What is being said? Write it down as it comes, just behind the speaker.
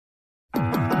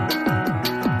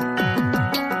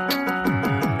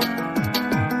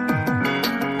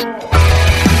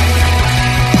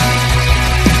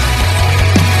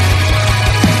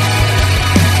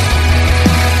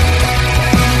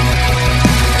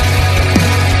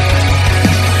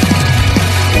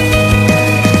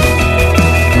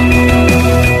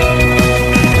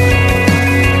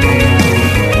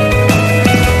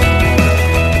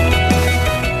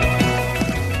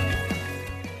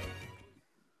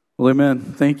Well, amen.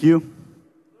 Thank you.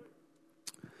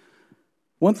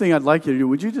 One thing I'd like you to do,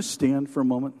 would you just stand for a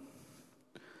moment?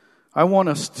 I want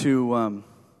us to,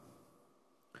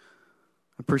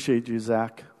 appreciate you,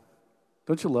 Zach.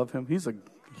 Don't you love him? He's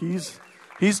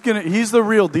the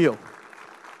real deal.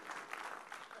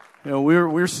 You know,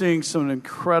 we're seeing some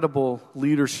incredible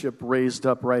leadership raised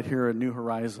up right here at New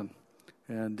Horizon.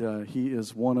 And he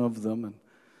is one of them. And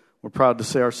we're proud to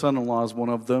say our son-in-law is one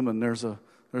of them. And there's a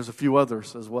few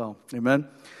others as well. Amen?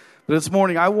 But this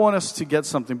morning, I want us to get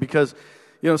something because,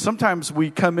 you know, sometimes we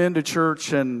come into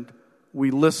church and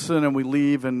we listen and we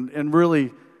leave and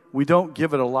really we don't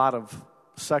give it a lot of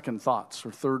second thoughts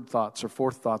or third thoughts or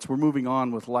fourth thoughts. We're moving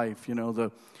on with life. You know,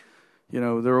 there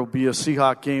will be a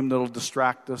Seahawk game that'll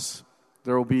distract us.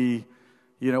 There will be,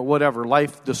 whatever.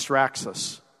 Life distracts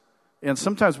us. And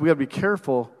sometimes we got to be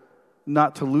careful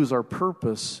not to lose our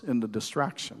purpose in the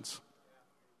distractions.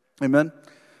 Amen?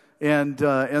 And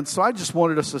so I just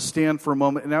wanted us to stand for a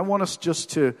moment, and I want us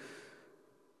just to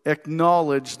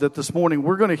acknowledge that this morning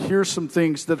we're going to hear some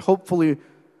things that hopefully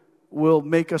will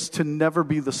make us to never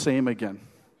be the same again.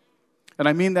 And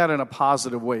I mean that in a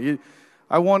positive way.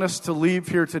 I want us to leave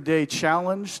here today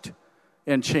challenged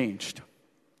and changed.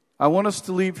 I want us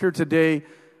to leave here today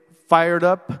fired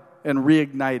up and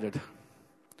reignited.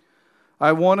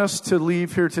 I want us to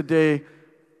leave here today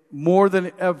more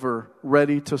than ever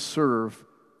ready to serve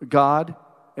God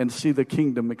and see the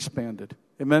kingdom expanded.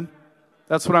 Amen?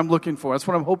 That's what I'm looking for. That's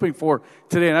what I'm hoping for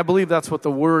today. And I believe that's what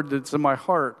the word that's in my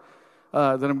heart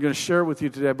that I'm going to share with you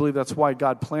today, I believe that's why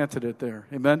God planted it there.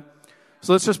 Amen?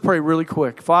 So let's just pray really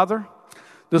quick. Father,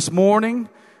 this morning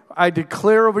I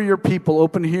declare over your people,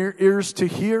 open ears to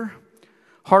hear,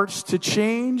 hearts to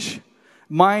change,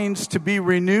 minds to be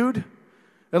renewed.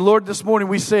 And Lord, this morning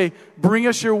we say, bring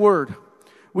us your word.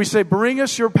 We say, bring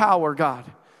us your power, God.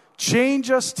 Change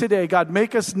us today, God.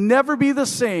 Make us never be the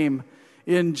same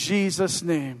in Jesus'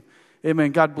 name.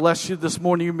 Amen. God bless you this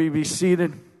morning. You may be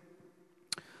seated.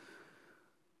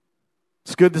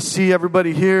 It's good to see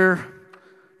everybody here.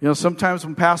 You know, sometimes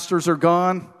when pastors are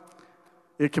gone,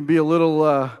 it can be a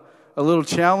little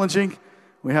challenging.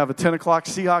 We have a 10 o'clock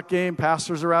Seahawk game.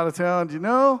 Pastors are out of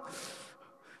town.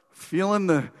 Feeling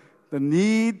the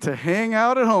need to hang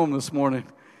out at home this morning.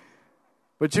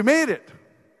 But you made it.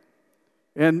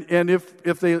 And if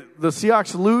the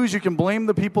Seahawks lose, you can blame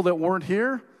the people that weren't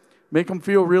here. Make them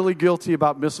feel really guilty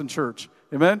about missing church.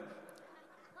 Amen?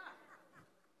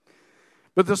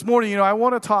 But this morning, I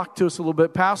want to talk to us a little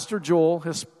bit. Pastor Joel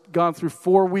has gone through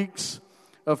 4 weeks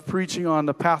of preaching on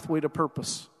the pathway to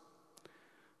purpose.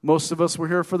 Most of us were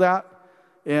here for that.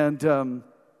 And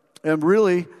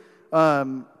really,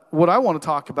 what I want to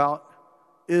talk about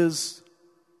is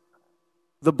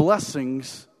the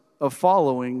blessings of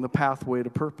following the pathway to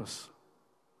purpose.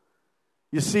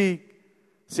 You see,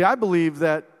 I believe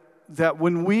that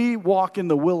when we walk in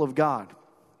the will of God,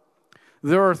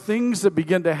 there are things that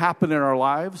begin to happen in our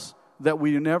lives that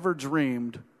we never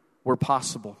dreamed were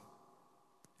possible.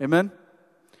 Amen?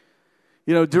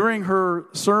 During her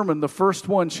sermon, the first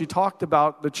one, she talked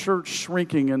about the church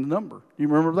shrinking in number. You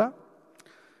remember that?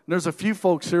 And there's a few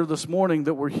folks here this morning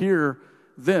that were here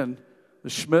then. The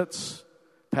Schmidts,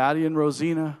 Patty and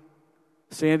Rosina,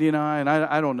 Sandy and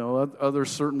I don't know,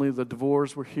 others certainly, the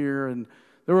DeVores were here, and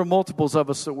there were multiples of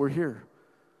us that were here.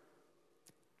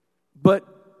 But,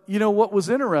 what was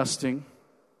interesting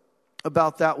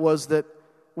about that was that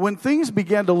when things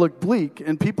began to look bleak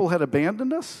and people had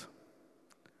abandoned us,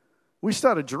 we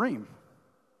still had a dream.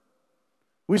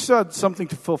 We still had something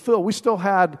to fulfill. We still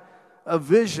had a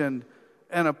vision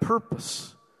and a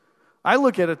purpose. I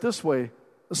look at it this way.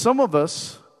 Some of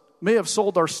us may have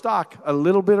sold our stock a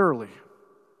little bit early.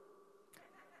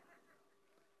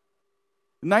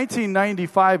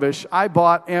 1995-ish, I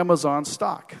bought Amazon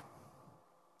stock.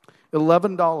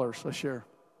 $11 a share.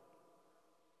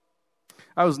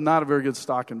 I was not a very good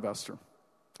stock investor.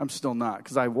 I'm still not,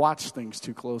 because I watch things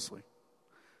too closely.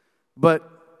 But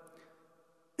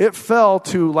it fell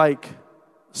to like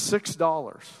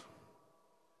 $6.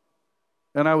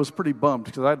 And I was pretty bummed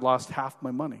because I'd lost half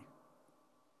my money.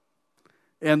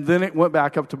 And then it went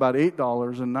back up to about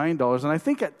 $8 and $9. And I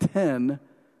think at 10,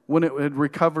 when it had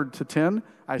recovered to 10,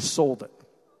 I sold it.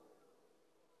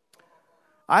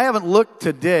 I haven't looked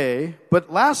today,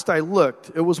 but last I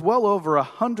looked, it was well over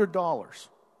 $100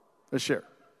 a share.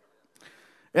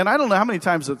 And I don't know how many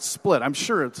times it's split. I'm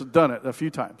sure it's done it a few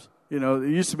times. It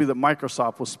used to be that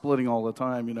Microsoft was splitting all the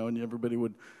time, and everybody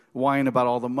would whine about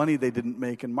all the money they didn't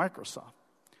make in Microsoft.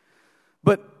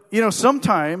 But,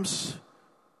 sometimes,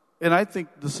 and I think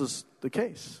this is the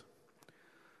case,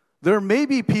 there may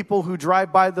be people who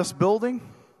drive by this building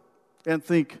and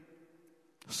think,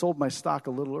 sold my stock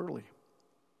a little early.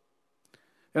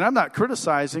 And I'm not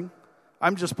criticizing.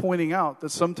 I'm just pointing out that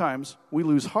sometimes we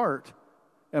lose heart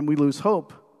and we lose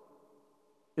hope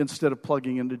instead of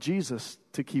plugging into Jesus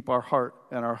to keep our heart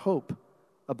and our hope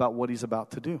about what he's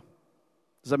about to do.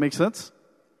 Does that make sense?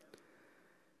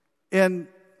 And,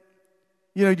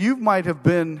 you might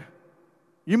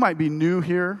be new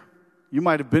here. You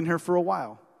might have been here for a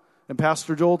while. And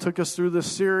Pastor Joel took us through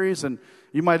this series, and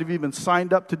you might have even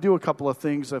signed up to do a couple of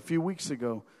things a few weeks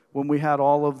ago when we had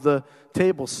all of the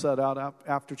tables set out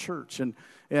after church. And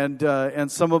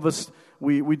some of us,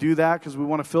 we do that because we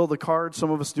want to fill the card.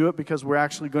 Some of us do it because we're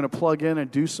actually going to plug in and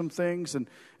do some things, and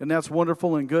that's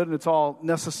wonderful and good, and it's all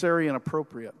necessary and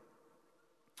appropriate.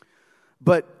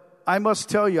 But I must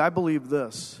tell you, I believe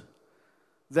this,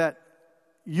 that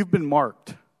you've been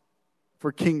marked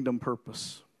for kingdom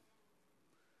purpose.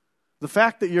 The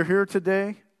fact that you're here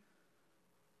today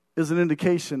is an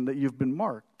indication that you've been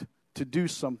marked to do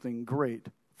something great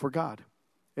for God.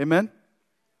 Amen?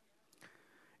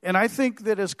 And I think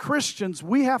that as Christians,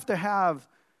 we have to have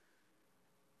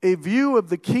a view of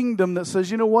the kingdom that says,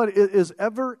 you know what, it is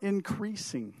ever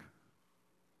increasing.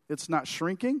 It's not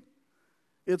shrinking.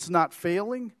 It's not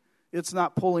failing. It's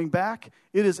not pulling back.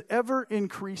 It is ever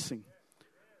increasing.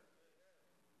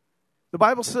 The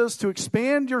Bible says to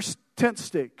expand your tent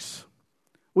stakes.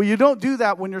 Well, you don't do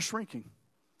that when you're shrinking.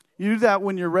 You do that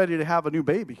when you're ready to have a new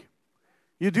baby.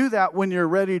 You do that when you're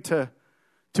ready to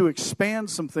expand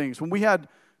some things. When we had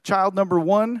child number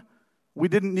 1, we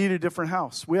didn't need a different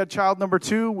house. We had child number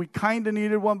 2, we kind of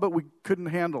needed one, but we couldn't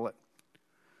handle it.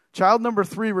 Child number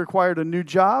 3 required a new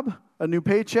job, a new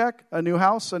paycheck, a new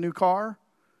house, a new car,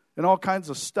 and all kinds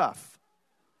of stuff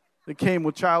that came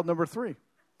with child number 3.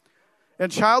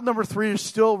 And child number 3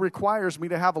 still requires me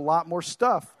to have a lot more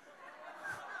stuff.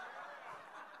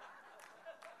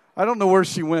 I don't know where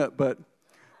she went, but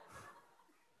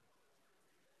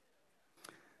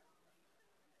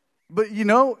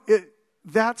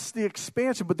that's the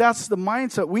expansion, but that's the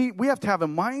mindset. We have to have a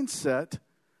mindset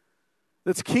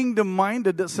that's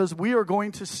kingdom-minded that says we are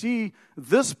going to see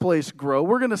this place grow.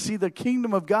 We're going to see the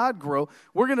kingdom of God grow.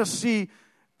 We're going to see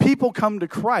people come to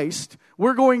Christ.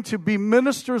 We're going to be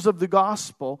ministers of the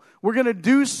gospel. We're going to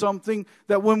do something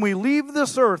that when we leave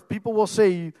this earth, people will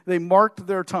say they marked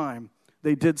their time.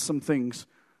 They did some things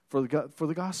for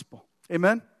the gospel.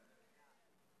 Amen?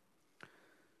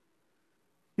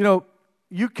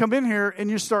 You come in here and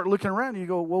you start looking around and you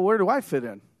go, well, where do I fit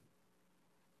in?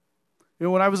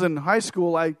 When I was in high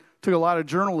school, I took a lot of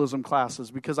journalism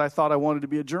classes because I thought I wanted to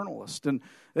be a journalist. And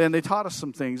they taught us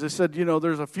some things. They said,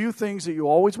 there's a few things that you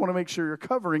always want to make sure you're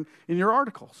covering in your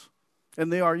articles.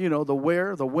 And they are, the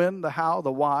where, the when, the how,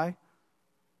 the why.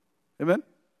 Amen?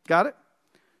 Got it?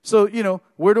 So,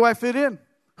 where do I fit in?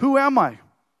 Who am I?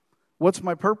 What's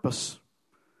my purpose?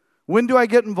 When do I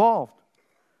get involved?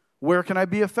 Where can I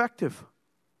be effective?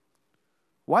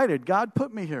 Why did God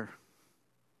put me here?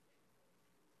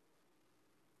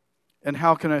 And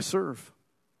how can I serve?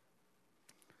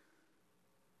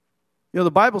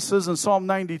 The Bible says in Psalm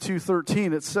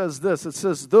 92:13, it says this. It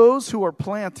says, those who are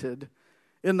planted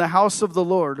in the house of the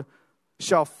Lord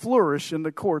shall flourish in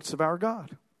the courts of our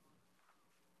God.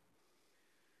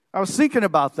 I was thinking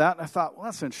about that, and I thought, well,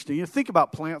 that's interesting. You think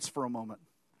about plants for a moment.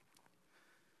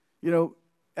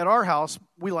 At our house,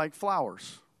 we like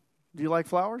flowers. Do you like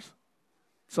flowers?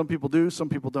 Some people do, some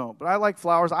people don't. But I like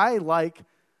flowers. I like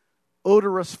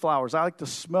odorous flowers. I like to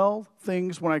smell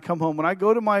things when I come home. When I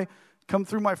come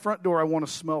through my front door, I want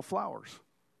to smell flowers.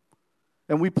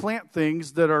 And we plant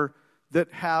things that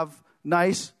have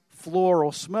nice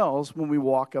floral smells when we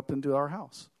walk up into our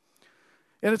house.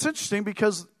 And it's interesting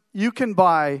because you can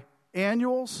buy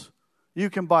annuals, you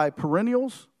can buy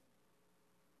perennials,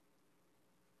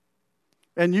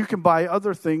 and you can buy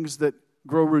other things that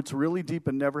grow roots really deep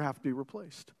and never have to be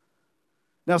replaced.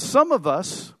 Now, some of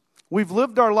us, we've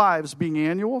lived our lives being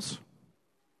annuals.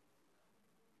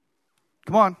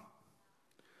 Come on.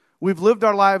 We've lived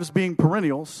our lives being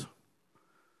perennials.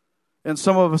 And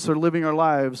some of us are living our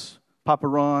lives, Papa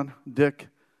Ron, Dick,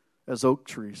 as oak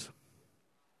trees.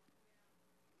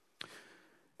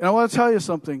 And I want to tell you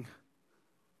something.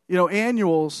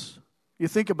 Annuals, you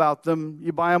think about them,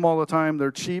 you buy them all the time, they're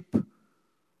cheap,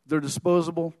 they're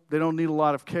disposable, they don't need a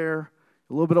lot of care.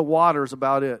 A little bit of water is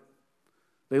about it.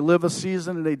 They live a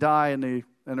season and they die and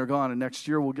they're gone, and next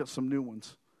year we'll get some new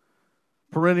ones.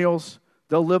 Perennials,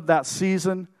 they'll live that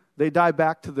season, they die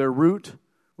back to their root,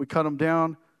 we cut them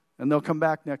down, and they'll come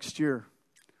back next year.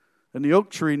 And the oak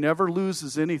tree never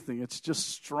loses anything. It's just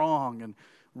strong and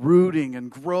rooting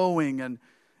and growing, and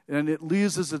it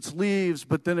loses its leaves,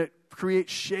 but then it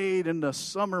creates shade in the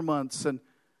summer months, and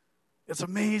It's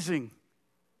amazing.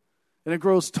 And it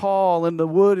grows tall, and the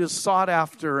wood is sought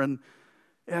after, and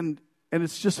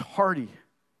it's just hardy.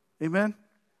 Amen?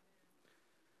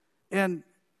 And,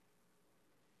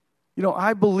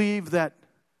 I believe that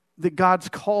God's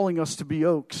calling us to be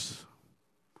oaks,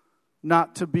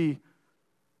 not to be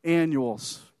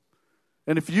annuals.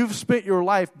 And if you've spent your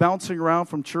life bouncing around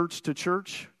from church to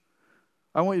church,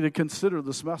 I want you to consider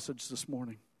this message this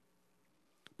morning.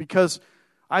 Because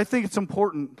I think it's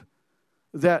important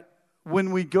that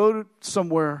when we go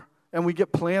somewhere and we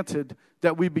get planted,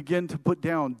 that we begin to put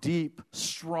down deep,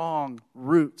 strong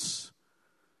roots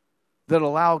that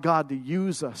allow God to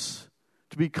use us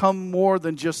to become more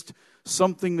than just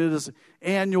something that is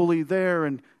annually there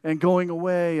and going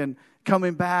away and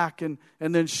coming back and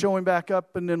then showing back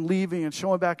up and then leaving and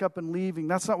showing back up and leaving.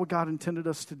 That's not what God intended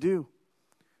us to do.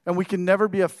 And we can never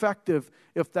be effective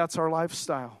if that's our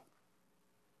lifestyle.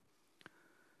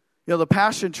 The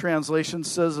Passion Translation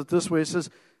says it this way. It says,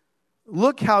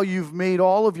 "Look how you've made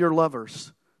all of your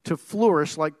lovers to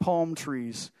flourish like palm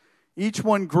trees, each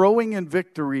one growing in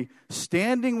victory,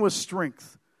 standing with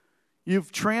strength.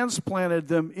 You've transplanted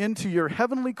them into your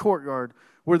heavenly courtyard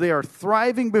where they are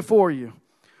thriving before you.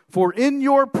 For in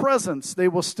your presence they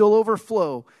will still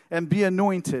overflow and be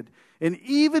anointed. And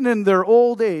even in their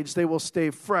old age they will stay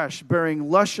fresh, bearing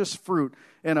luscious fruit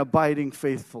and abiding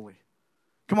faithfully."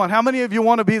 Come on, how many of you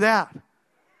want to be that?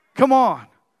 Come on.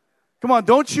 Come on,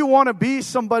 don't you want to be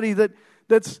somebody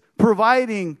that's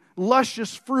providing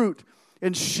luscious fruit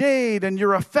and shade, and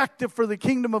you're effective for the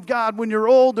kingdom of God when you're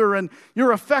older, and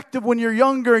you're effective when you're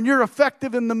younger, and you're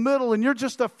effective in the middle, and you're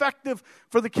just effective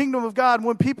for the kingdom of God.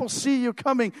 When people see you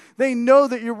coming, they know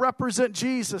that you represent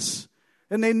Jesus,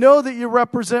 and they know that you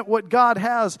represent what God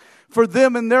has for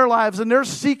them in their lives, and they're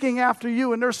seeking after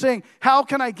you, and they're saying, how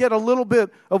can I get a little bit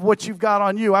of what you've got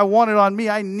on you? I want it on me.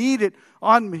 I need it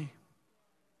on me.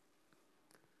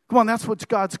 Come on, that's what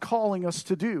God's calling us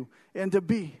to do and to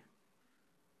be.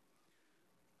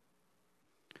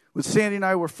 When Sandy and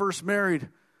I were first married,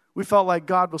 we felt like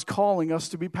God was calling us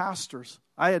to be pastors.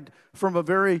 I had, from a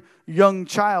very young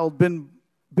child, been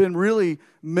really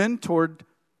mentored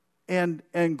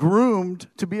and groomed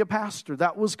to be a pastor.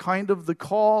 That was kind of the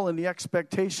call and the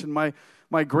expectation.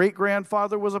 My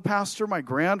great-grandfather was a pastor. My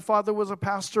grandfather was a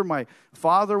pastor. My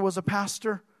father was a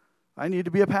pastor. I need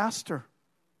to be a pastor.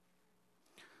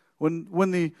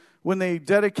 When they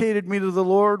dedicated me to the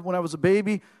Lord when I was a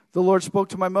baby, the Lord spoke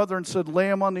to my mother and said, "Lay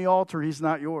him on the altar. He's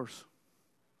not yours."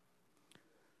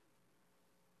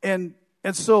 And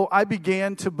so I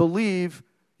began to believe,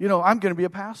 I'm going to be a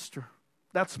pastor.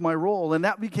 That's my role. And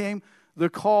that became the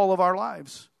call of our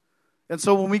lives. And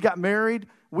so when we got married,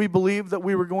 we believed that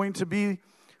we were going to be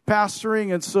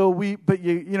pastoring. And so we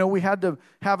had to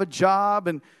have a job.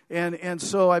 And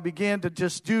so I began to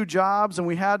just do jobs. And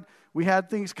we had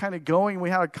things kind of going. We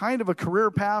had a kind of a career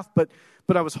path, but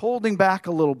I was holding back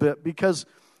a little bit because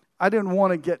I didn't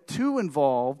want to get too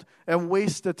involved and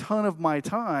waste a ton of my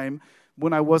time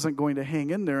when I wasn't going to hang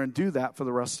in there and do that for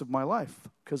the rest of my life.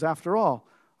 Because after all,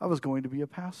 I was going to be a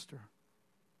pastor.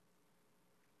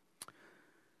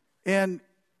 And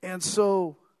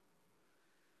so,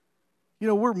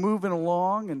 we're moving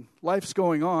along and life's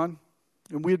going on.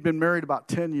 And we had been married about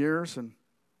 10 years and,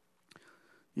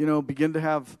 beggan to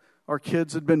have, our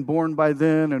kids had been born by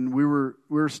then, and we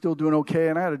were still doing okay.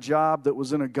 And I had a job that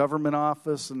was in a government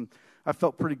office, and I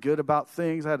felt pretty good about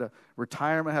things. I had a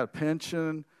retirement, I had a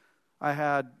pension. I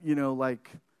had,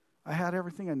 I had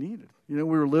everything I needed. We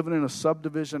were living in a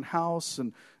subdivision house,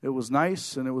 and it was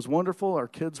nice, and it was wonderful. Our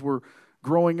kids were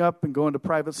growing up and going to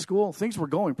private school. Things were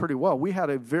going pretty well. We had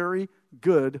a very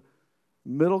good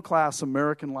middle-class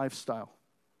American lifestyle,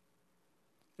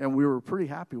 and we were pretty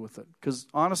happy with it because,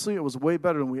 honestly, it was way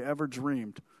better than we ever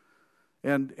dreamed.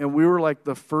 And we were like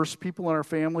the first people in our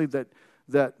family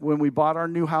that when we bought our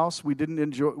new house, we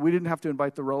didn't have to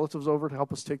invite the relatives over to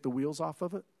help us take the wheels off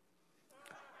of it.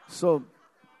 So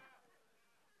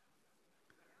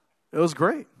it was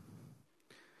great.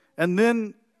 And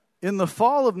then in the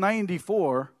fall of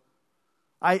 94,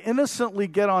 I innocently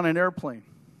get on an airplane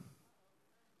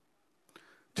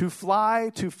to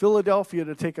fly to Philadelphia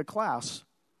to take a class.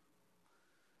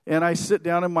 And I sit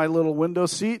down in my little window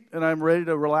seat, and I'm ready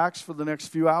to relax for the next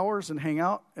few hours and hang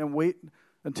out and wait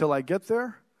until I get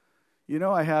there.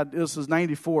 This was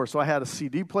 94, so I had a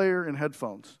CD player and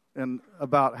headphones and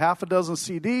about half a dozen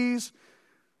CDs.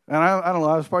 And I don't know,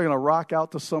 I was probably going to rock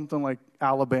out to something like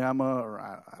Alabama or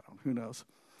I don't know, who knows.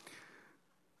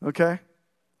 Okay?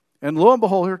 And lo and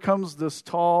behold, here comes this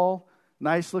tall,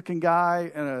 nice-looking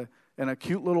guy and a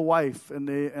cute little wife. And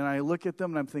I look at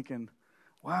them and I'm thinking,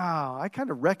 wow, I kind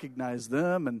of recognize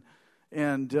them.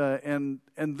 and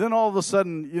then all of a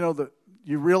sudden,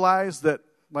 you realize that,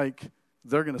 like,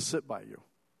 they're going to sit by you.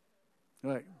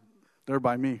 Right. They're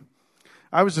by me.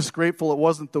 I was just grateful it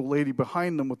wasn't the lady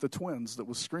behind them with the twins that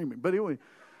was screaming. But anyway,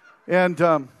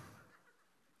 and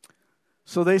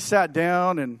so they sat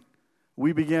down and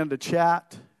we began to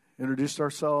chat, introduced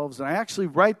ourselves. And I actually,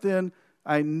 right then,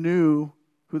 I knew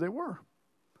who they were.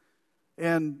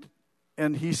 And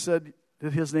he said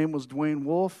that his name was Dwayne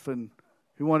Wolf, and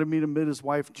he wanted me to meet his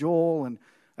wife, Joel. And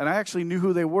I actually knew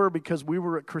who they were because we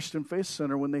were at Christian Faith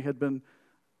Center when they had been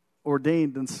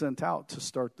ordained and sent out to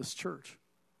start this church.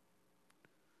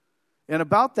 And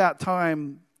about that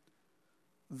time,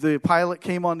 the pilot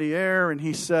came on the air and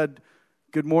he said,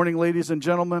 "Good morning, ladies and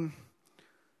gentlemen.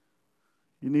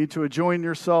 You need to adjoin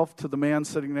yourself to the man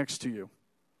sitting next to you."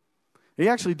 He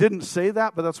actually didn't say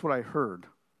that, but that's what I heard.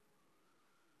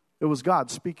 It was God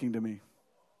speaking to me.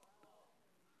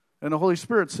 And the Holy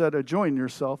Spirit said, "Adjoin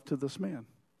yourself to this man."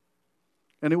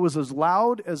 And it was as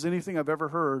loud as anything I've ever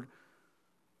heard,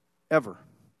 ever.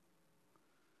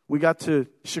 We got to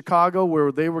Chicago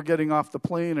where they were getting off the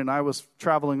plane and I was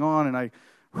traveling on, and I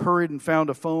hurried and found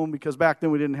a phone because back then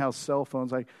we didn't have cell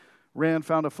phones. I ran,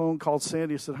 found a phone, called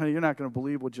Sandy, said, "Honey, you're not going to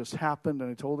believe what just happened."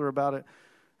 And I told her about it.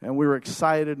 And we were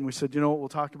excited, and we said, "You know what, we'll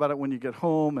talk about it when you get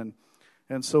home."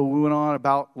 And so we went on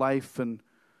about life, and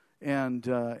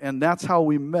that's how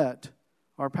we met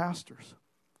our pastors.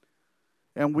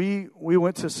 And we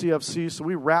went to CFC, so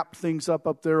we wrapped things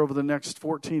up there over the next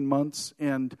 14 months,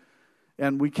 and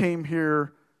we came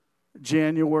here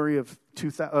January of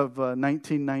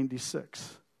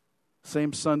 1996,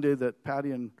 same Sunday that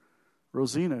Patty and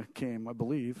Rosina came, I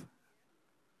believe.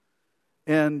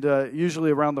 And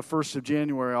usually around the 1st of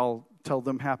January, I'll tell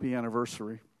them happy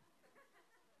anniversary.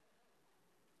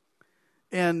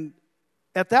 And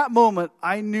at that moment,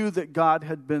 I knew that God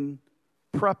had been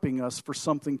prepping us for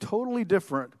something totally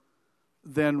different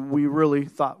than we really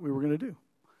thought we were going to do.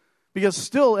 Because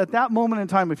still, at that moment in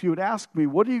time, if you had asked me,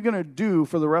 what are you going to do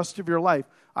for the rest of your life?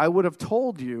 I would have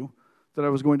told you that I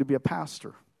was going to be a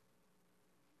pastor.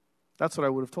 That's what I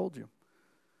would have told you.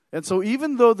 And so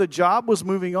even though the job was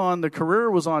moving on, the career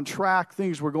was on track,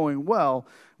 things were going well,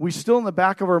 we still in the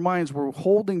back of our minds were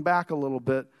holding back a little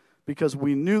bit because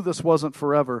we knew this wasn't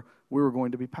forever. We were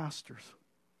going to be pastors.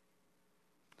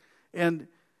 And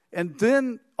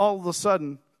then all of a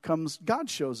sudden God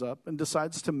shows up and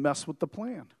decides to mess with the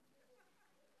plan.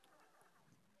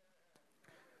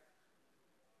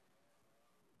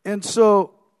 And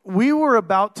so we were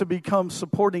about to become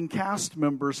supporting cast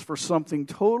members for something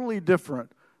totally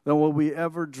different than what we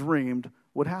ever dreamed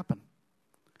would happen.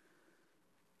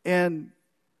 And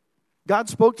God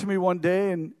spoke to me one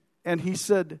day and he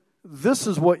said, "This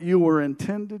is what you were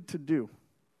intended to do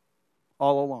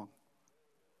all along."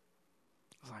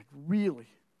 I was like, really?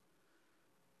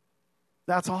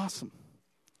 That's awesome.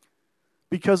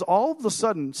 Because all of a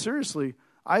sudden, seriously,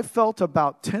 I felt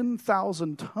about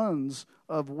 10,000 tons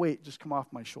of weight just come off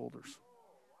my shoulders.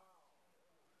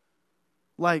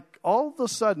 Like all of a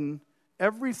sudden,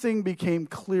 everything became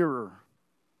clearer.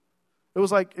 It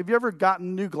was like, have you ever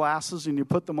gotten new glasses and you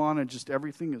put them on and just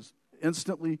everything is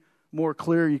instantly more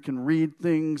clear? You can read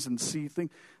things and see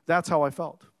things. That's how I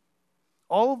felt.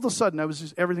 All of a sudden,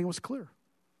 everything was clear.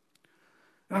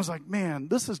 And I was like, man,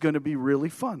 this is going to be really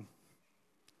fun.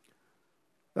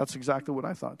 That's exactly what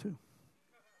I thought too.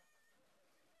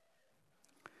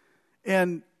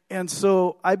 And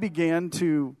so I began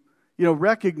to,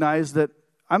 recognize that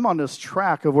I'm on this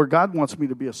track of where God wants me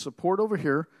to be a support over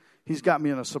here. He's got me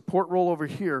in a support role over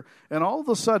here. And all of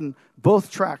a sudden,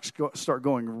 both tracks start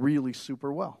going really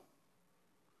super well.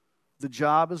 The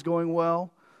job is going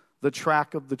well. The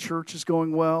track of the church is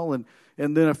going well. And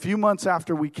then a few months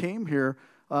after we came here,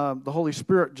 the Holy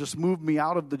Spirit just moved me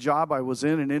out of the job I was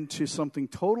in and into something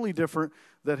totally different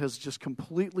that has just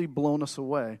completely blown us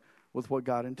away with what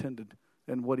God intended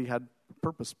and what he had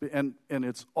purpose. And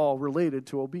it's all related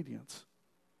to obedience.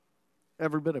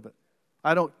 Every bit of it.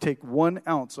 I don't take 1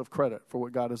 ounce of credit for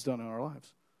what God has done in our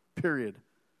lives. Period.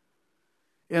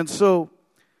 And so,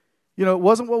 it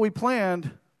wasn't what we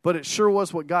planned, but it sure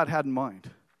was what God had in mind.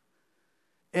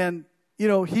 And,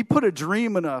 he put a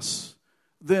dream in us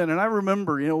then. And I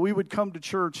remember, we would come to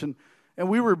church and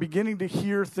we were beginning to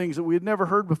hear things that we had never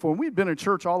heard before. And we had been in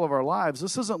church all of our lives.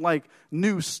 This isn't like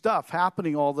new stuff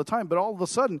happening all the time. But all of a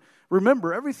sudden,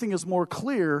 remember, everything is more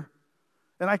clear.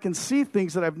 And I can see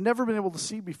things that I've never been able to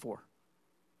see before.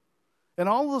 And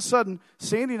all of a sudden,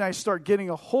 Sandy and I start getting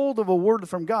a hold of a word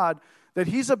from God that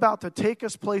he's about to take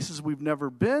us places we've never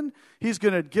been. He's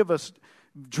going to give us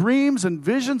dreams and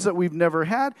visions that we've never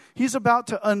had. He's about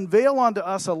to unveil onto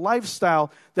us a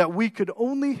lifestyle that we could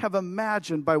only have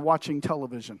imagined by watching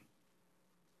television.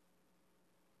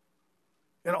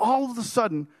 And all of a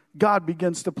sudden, God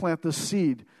begins to plant this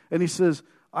seed. And he says,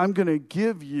 I'm going to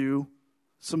give you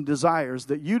some desires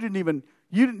that you've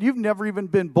never even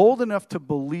been bold enough to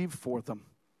believe for them.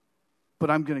 But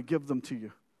I'm going to give them to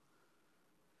you.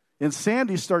 And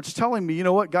Sandy starts telling me, you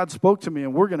know what, God spoke to me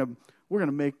and we're going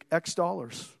to make X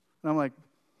dollars. And I'm like,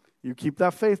 you keep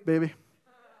that faith, baby.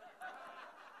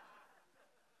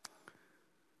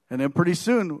 And then pretty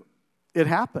soon it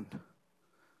happened.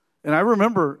 And I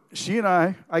remember she and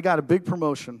I got a big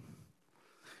promotion.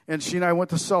 And she and I went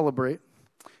to celebrate.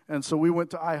 And so we went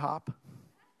to IHOP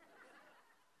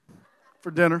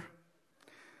for dinner.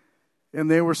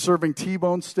 And they were serving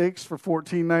T-bone steaks for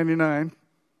 $14.99.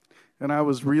 And I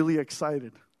was really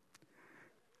excited.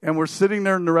 And we're sitting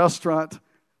there in the restaurant.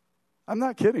 I'm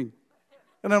not kidding.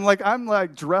 And I'm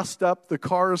like dressed up. The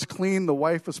car is clean. The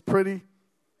wife is pretty.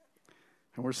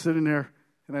 And we're sitting there.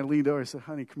 And I leaned over. I said,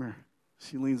 honey, come here.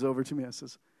 She leans over to me. I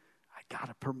says, I got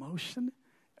a promotion.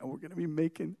 And we're going to be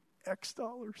making X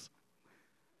dollars.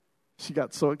 She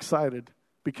got so excited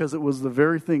because it was the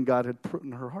very thing God had put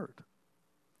in her heart.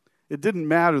 It didn't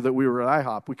matter that we were at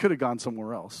IHOP. We could have gone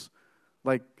somewhere else.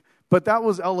 But that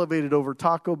was elevated over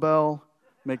Taco Bell,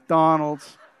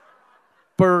 McDonald's,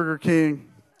 Burger King.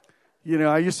 You know,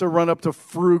 I used to run up to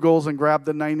Frugal's and grab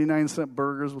the 99-cent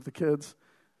burgers with the kids.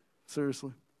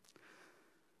 Seriously.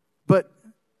 But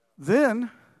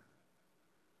then,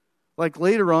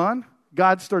 later on,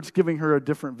 God starts giving her a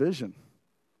different vision.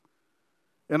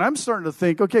 And I'm starting to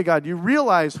think, okay, God, you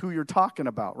realize who you're talking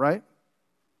about, right?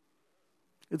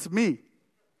 It's me.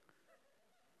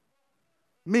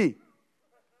 Me.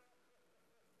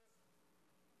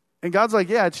 And God's like,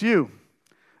 yeah, it's you.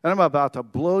 And I'm about to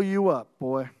blow you up,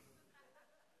 boy.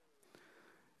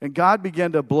 And God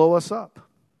began to blow us up.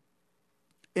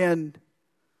 And,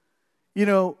 you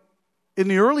know, in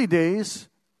the early days,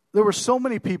 there were so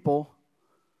many people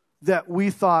that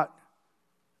we thought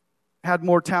had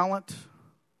more talent.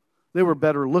 They were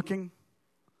better looking.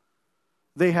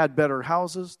 They had better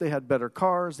houses. They had better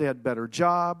cars. They had better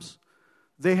jobs.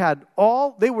 They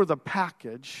were the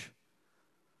package.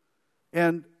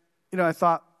 And, you know, I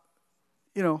thought,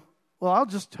 you know, well, I'll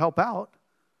just help out.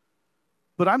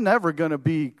 But I'm never going to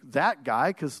be that guy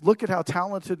because look at how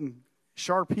talented and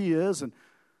sharp he is. And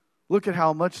look at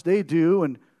how much they do.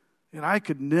 And I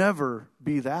could never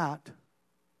be that.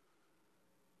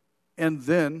 And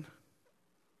then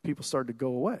people started to go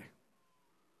away.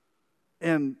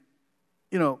 And,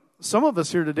 you know, some of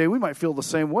us here today, we might feel the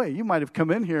same way. You might have come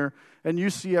in here and you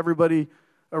see everybody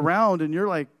around and you're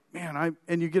like, man,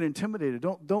 and you get intimidated.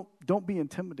 Don't be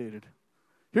intimidated.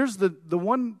 Here's the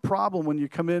one problem when you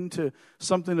come into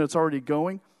something that's already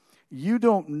going. You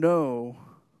don't know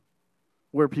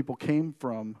where people came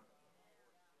from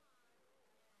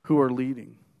who are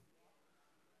leading.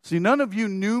 See, none of you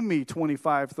knew me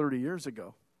 25, 30 years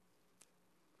ago.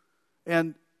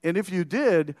 And if you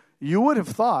did, you would have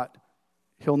thought,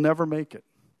 he'll never make it.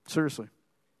 Seriously.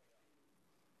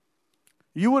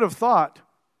 You would have thought,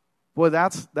 boy,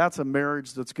 that's a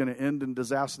marriage that's going to end in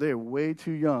disaster. They are way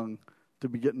too young to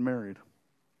be getting married.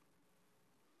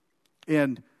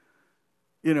 And,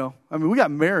 you know, I mean, we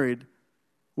got married.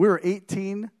 We were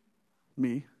 18,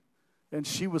 me, and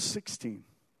she was 16.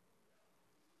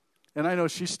 And I know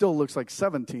she still looks like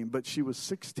 17, but she was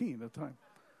 16 at the time.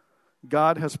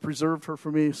 God has preserved her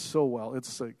for me so well.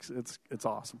 It's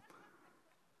awesome.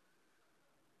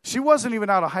 She wasn't even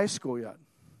out of high school yet.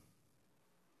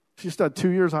 She still had 2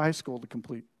 years of high school to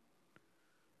complete.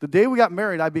 The day we got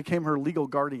married, I became her legal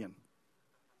guardian.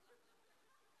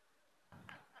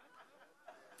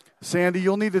 Sandy,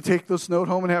 you'll need to take this note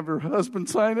home and have your husband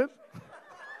sign it.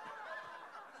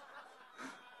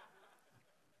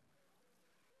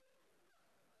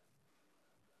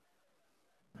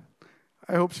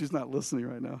 I hope she's not listening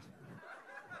right now.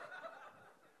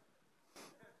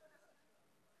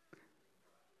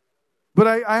 But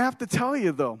I have to tell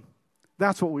you, though,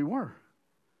 that's what we were.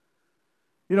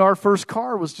 You know, our first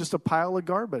car was just a pile of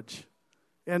garbage.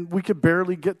 And we could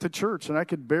barely get to church, and I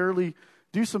could barely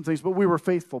do some things, but we were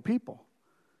faithful people.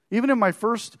 Even in my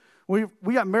first, we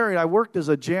got married, I worked as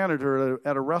a janitor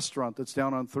at a restaurant that's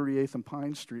down on 38th and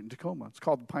Pine Street in Tacoma. It's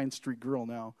called the Pine Street Grill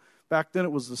now. Back then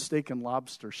it was the steak and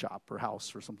lobster shop or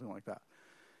house or something like that.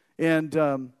 And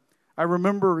I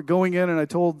remember going in and I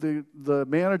told the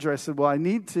manager, I said, well, I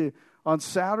need to, on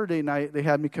Saturday night, they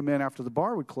had me come in after the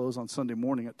bar would close on Sunday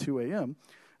morning at 2 a.m.,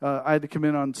 I had to come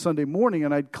in on Sunday morning,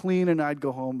 and I'd clean, and I'd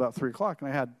go home about 3 o'clock, and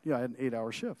I had an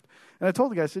 8-hour shift. And I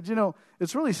told the guy, I said,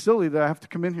 it's really silly that I have to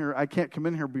come in here. I can't come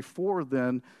in here before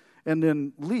then and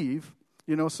then leave.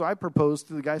 So I proposed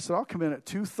to the guy, I said, I'll come in at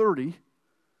 2:30,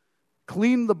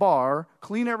 clean the bar,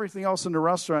 clean everything else in the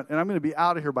restaurant, and I'm going to be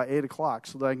out of here by 8 o'clock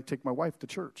so that I can take my wife to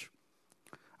church.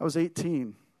 I was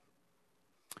 18.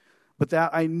 But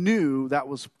that I knew that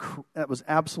was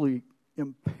absolutely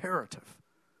imperative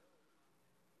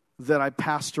that I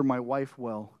pastor my wife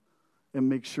well and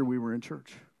make sure we were in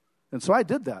church. And so I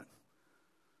did that.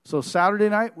 So Saturday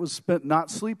night was spent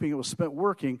not sleeping, it was spent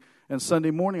working. And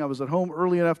Sunday morning I was at home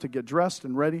early enough to get dressed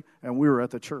and ready, and we were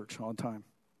at the church on time.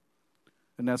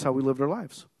 And that's how we lived our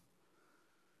lives.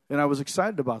 And I was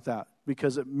excited about that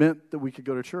because it meant that we could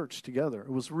go to church together.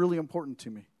 It was really important to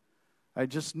me. I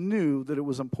just knew that it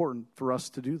was important for us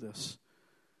to do this.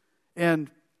 And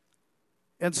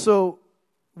so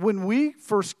when we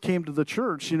first came to the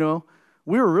church, we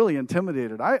were really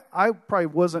intimidated. I probably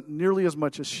wasn't nearly as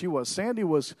much as she was. Sandy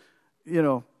was,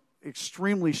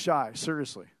 extremely shy,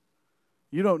 seriously.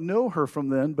 You don't know her from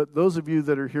then, but those of you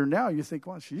that are here now, you think,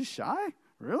 well, she's shy?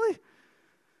 Really?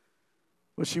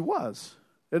 Well, she was.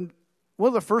 And one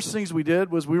of the first things we did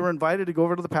was we were invited to go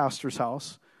over to the pastor's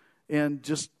house and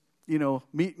just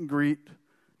meet and greet,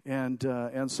 and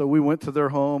so we went to their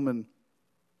home, and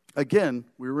again,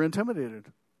 we were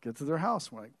intimidated. Get to their house,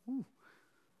 we're like, ooh,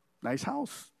 nice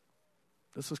house.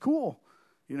 This is cool,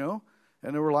 and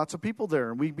there were lots of people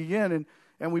there, and we began,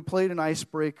 and we played an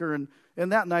icebreaker, and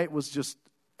that night was just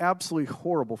absolutely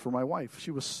horrible for my wife.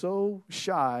 She was so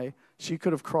shy, she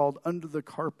could have crawled under the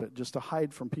carpet just to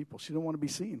hide from people. She didn't want to be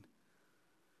seen,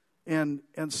 and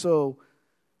so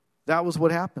that was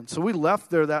what happened. So we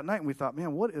left there that night, and we thought,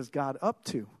 man, what is God up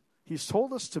to? He's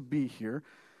told us to be here.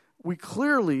 We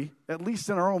clearly, at least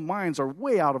in our own minds, are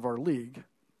way out of our league.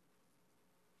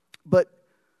 But,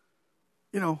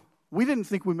 we didn't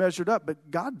think we measured up, but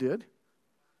God did.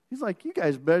 He's like, you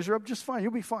guys measure up just fine.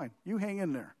 You'll be fine. You hang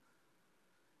in there.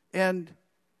 And,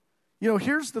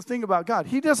 here's the thing about God.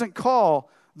 He doesn't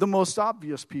call the most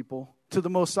obvious people to the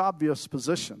most obvious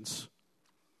positions.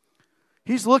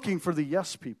 He's looking for the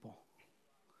yes people.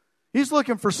 He's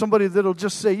looking for somebody that'll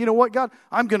just say, you know what, God,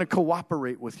 I'm going to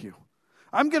cooperate with you.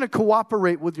 I'm going to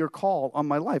cooperate with your call on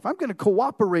my life. I'm going to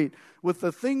cooperate with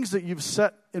the things that you've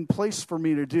set in place for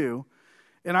me to do.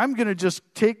 And I'm going to just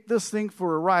take this thing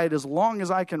for a ride as long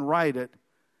as I can ride it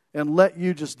and let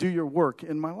you just do your work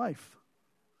in my life.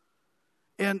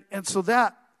 And so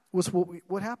that was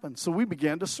what happened. So we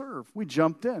began to serve. We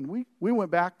jumped in. We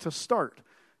went back to start.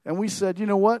 And we said, you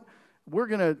know what? We're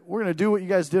gonna do what you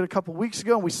guys did a couple weeks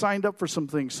ago, and we signed up for some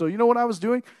things. So you know what I was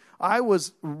doing? I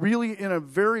was really in a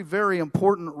very, very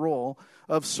important role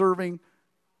of serving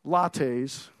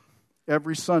lattes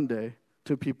every Sunday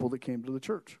to people that came to the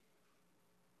church.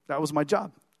 That was my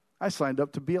job. I signed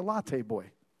up to be a latte boy.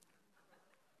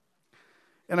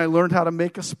 And I learned how to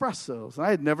make espressos. And I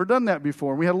had never done that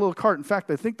before. And we had a little cart. In fact,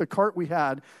 I think the cart we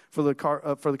had for the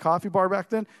coffee bar back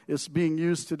then is being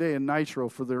used today in Nitro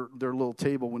for their little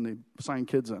table when they sign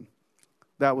kids in.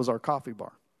 That was our coffee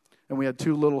bar. And we had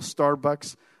 2 little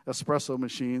Starbucks espresso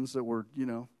machines that were,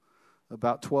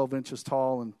 about 12 inches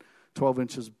tall and 12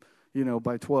 inches,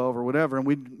 by 12 or whatever. And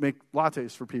we'd make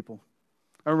lattes for people.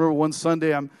 I remember one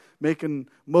Sunday I'm making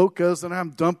mochas and I'm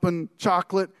dumping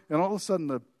chocolate. And all of a sudden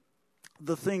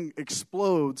the thing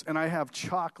explodes, and I have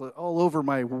chocolate all over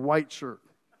my white shirt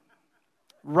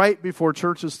right before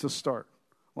church is to start.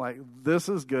 Like, this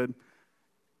is good.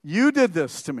 You did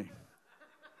this to me.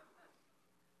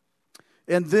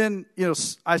 And then,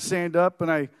 I stand up,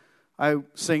 and I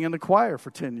sang in the choir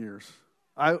for 10 years.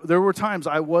 There were times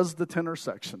I was the tenor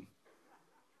section.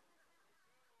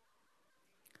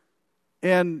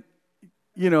 And,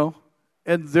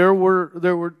 and there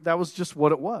were that was just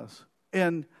what it was.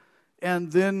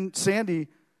 And then Sandy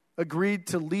agreed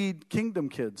to lead Kingdom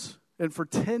Kids. And for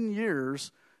 10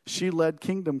 years, she led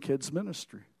Kingdom Kids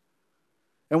ministry.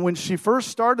 And when she first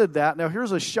started that, now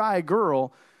here's a shy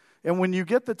girl, and when you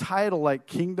get the title like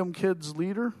Kingdom Kids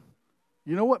leader,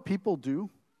 you know what people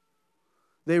do?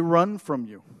 They run from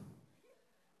you.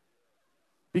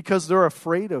 Because they're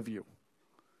afraid of you.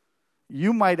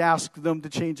 You might ask them to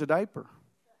change a diaper.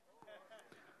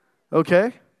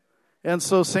 Okay? And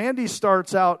so Sandy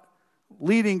starts out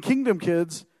leading Kingdom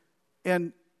Kids,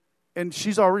 and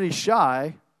she's already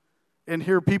shy, and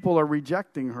here people are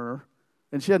rejecting her,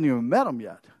 and she hadn't even met them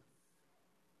yet.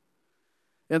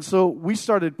 And so we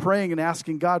started praying and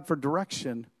asking God for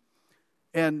direction,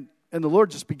 and the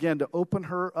Lord just began to open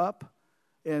her up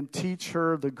and teach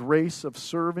her the grace of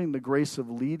serving, the grace of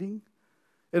leading.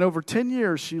 And over 10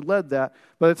 years, she led that.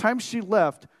 By the time she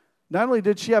left, not only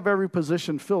did she have every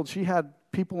position filled, she had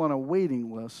people on a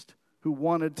waiting list who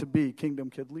wanted to be Kingdom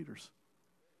Kid leaders.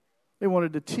 They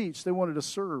wanted to teach. They wanted to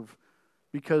serve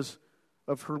because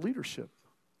of her leadership.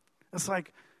 It's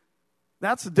like,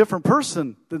 that's a different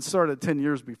person than started 10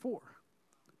 years before.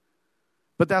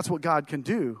 But that's what God can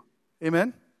do.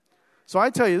 Amen? So I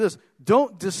tell you this,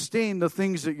 don't disdain the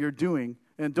things that you're doing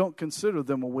and don't consider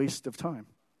them a waste of time.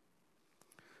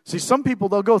 See, some people,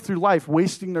 they'll go through life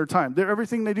wasting their time.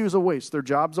 Everything they do is a waste. Their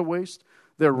job's a waste.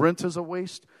 Their rent is a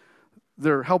waste.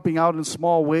 Their helping out in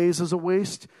small ways is a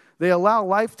waste. They allow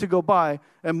life to go by,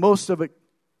 and most of it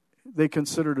they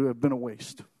consider to have been a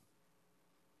waste.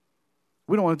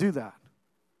 We don't want to do that.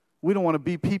 We don't want to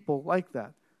be people like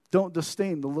that. Don't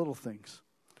disdain the little things.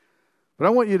 But I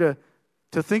want you to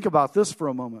think about this for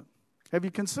a moment. Have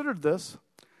you considered this?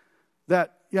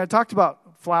 That, I talked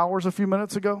about flowers a few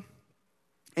minutes ago.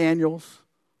 Annuals,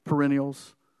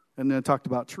 perennials, and then I talked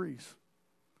about trees.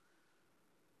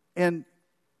 And,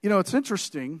 it's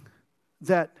interesting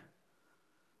that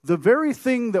the very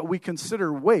thing that we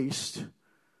consider waste,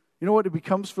 you know what it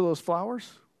becomes for those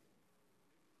flowers?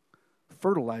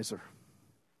 Fertilizer.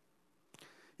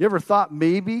 You ever thought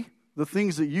maybe the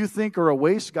things that you think are a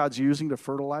waste, God's using to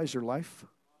fertilize your life?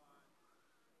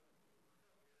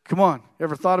 Come on,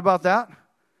 ever thought about that?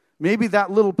 Maybe that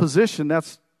little position,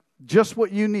 that's just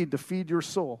what you need to feed your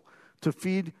soul, to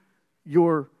feed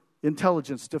your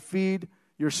intelligence, to feed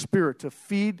your spirit, to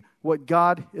feed what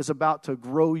God is about to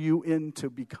grow you into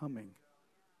becoming.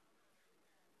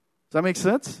 Does that make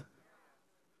sense?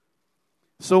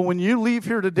 So when you leave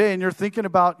here today and you're thinking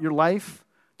about your life,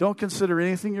 don't consider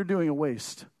anything you're doing a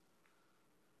waste.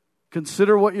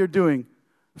 Consider what you're doing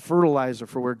fertilizer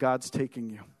for where God's taking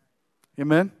you.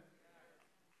 Amen?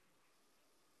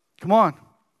 Come on.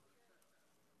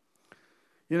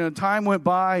 Time went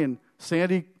by and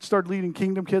Sandy started leading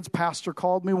Kingdom Kids. Pastor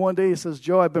called me one day. He says,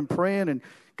 Joe, I've been praying and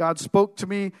God spoke to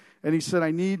me and he said,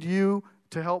 I need you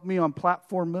to help me on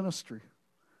platform ministry.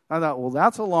 I thought, well,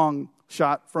 that's a long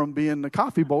shot from being the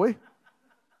coffee boy.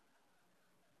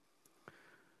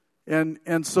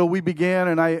 And so we began,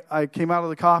 and I came out of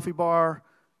the coffee bar,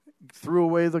 threw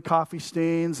away the coffee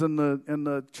stains and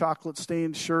the chocolate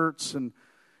stained shirts, and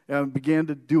began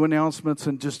to do announcements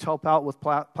and just help out with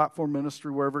platform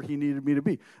ministry wherever he needed me to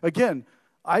be. Again,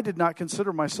 I did not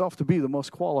consider myself to be the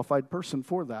most qualified person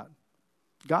for that.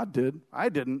 God did. I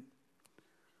didn't.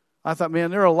 I thought,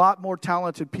 man, there are a lot more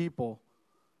talented people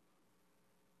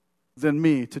than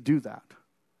me to do that.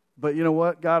 But you know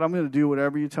what, God, I'm going to do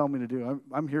whatever you tell me to do.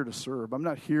 I'm here to serve. I'm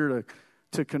not here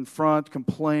to confront,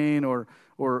 complain, or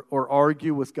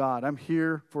argue with God. I'm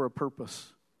here for a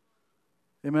purpose.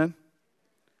 Amen?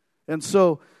 And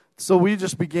so we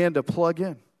just began to plug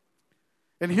in.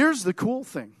 And here's the cool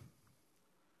thing.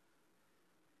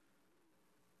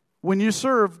 When you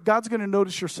serve, God's going to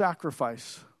notice your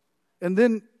sacrifice. And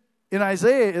then in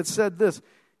Isaiah, it said this.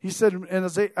 He said in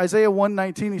Isaiah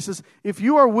 1:19, he says, if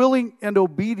you are willing and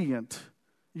obedient,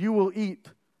 you will eat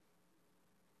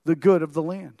the good of the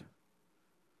land.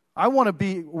 I want to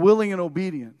be willing and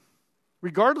obedient.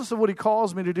 Regardless of what he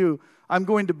calls me to do, I'm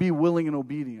going to be willing and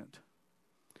obedient.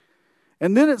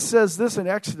 And then it says this in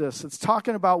Exodus. It's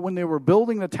talking about when they were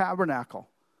building the tabernacle.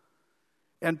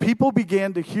 And people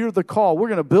began to hear the call. We're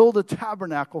going to build a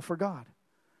tabernacle for God.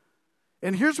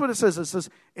 And here's what it says. It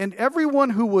says, and everyone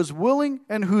who was willing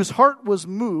and whose heart was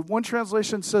moved. One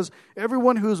translation says,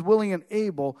 everyone who is willing and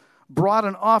able brought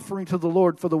an offering to the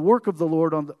Lord for the work of the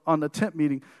Lord on the tent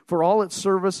meeting, for all its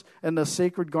service and the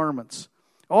sacred garments.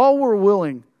 All were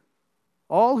willing.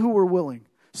 All who were willing.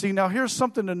 See, now here's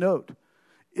something to note.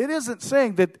 It isn't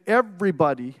saying that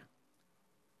everybody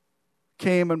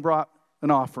came and brought an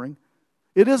offering.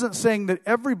 It isn't saying that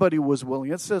everybody was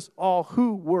willing. It says all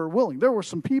who were willing. There were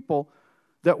some people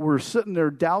that were sitting there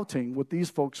doubting what these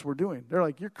folks were doing. They're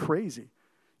like, you're crazy.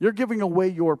 You're giving away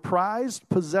your prized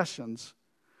possessions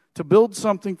to build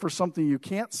something for something you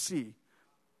can't see.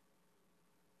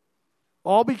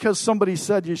 All because somebody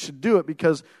said you should do it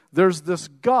because there's this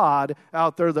God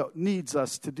out there that needs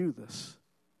us to do this.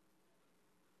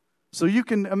 So you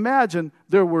can imagine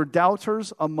there were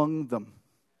doubters among them.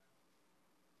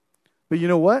 But you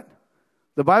know what?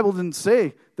 The Bible didn't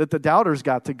say that the doubters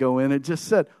got to go in. It just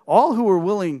said all who were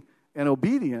willing and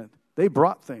obedient, they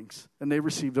brought things and they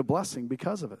received a blessing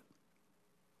because of it.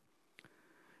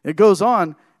 It goes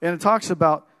on and it talks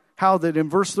about how that in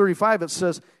verse 35 it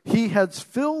says, he has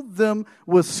filled them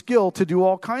with skill to do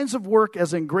all kinds of work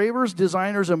as engravers,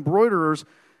 designers, embroiderers,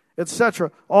 etc.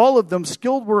 All of them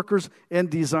skilled workers and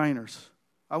designers.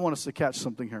 I want us to catch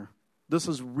something here. This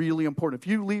is really important. If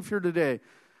you leave here today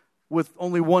with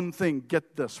only one thing,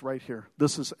 get this right here.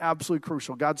 This is absolutely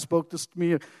crucial. God spoke this to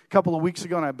me a couple of weeks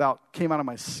ago, and I about came out of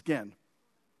my skin.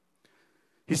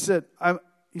 He said,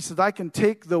 I can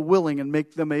take the willing and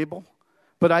make them able,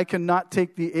 but I cannot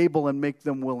take the able and make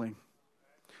them willing.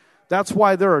 That's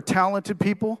why there are talented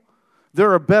people.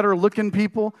 There are better looking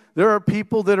people. There are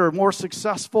people that are more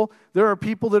successful. There are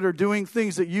people that are doing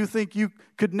things that you think you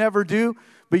could never do.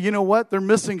 But you know what? They're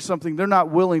missing something. They're not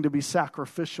willing to be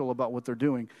sacrificial about what they're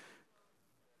doing.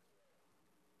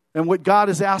 And what God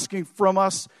is asking from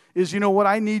us is, you know what?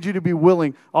 I need you to be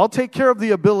willing. I'll take care of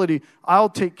the ability. I'll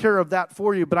take care of that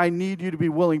for you. But I need you to be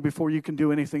willing before you can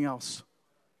do anything else.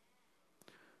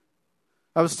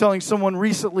 I was telling someone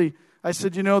recently, I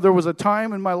said, you know, there was a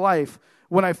time in my life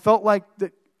when I felt like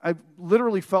that. I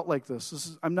literally felt like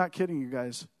this. I'm not kidding you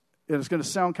guys. And it's going to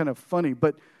sound kind of funny,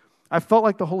 but I felt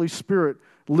like the Holy Spirit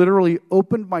literally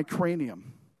opened my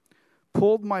cranium,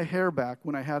 pulled my hair back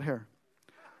when I had hair,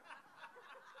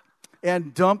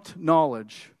 and dumped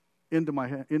knowledge into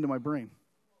my brain.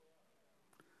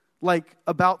 Like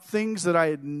about things that I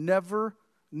had never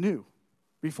knew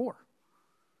before.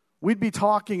 We'd be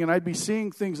talking and I'd be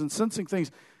seeing things and sensing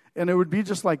things, and it would be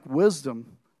just like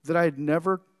wisdom that I had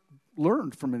never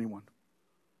learned from anyone.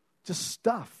 Just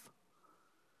stuff.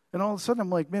 And all of a sudden I'm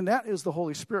like, man, that is the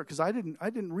Holy Spirit, because I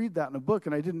didn't read that in a book,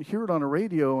 and I didn't hear it on a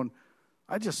radio, and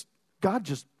God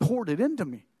just poured it into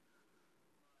me.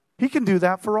 He can do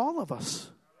that for all of us.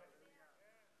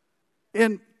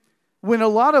 And when a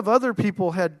lot of other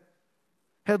people had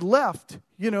left,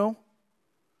 you know,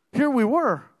 here we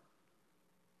were.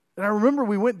 And I remember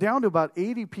we went down to about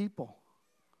 80 people.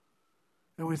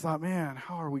 And we thought, man,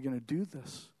 how are we going to do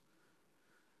this?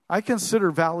 I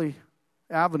consider Valley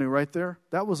Avenue right there,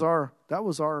 that was our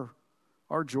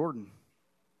Jordan.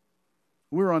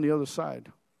 We were on the other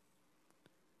side.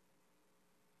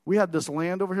 We had this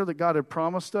land over here that God had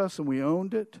promised us, and we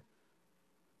owned it.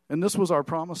 And this was our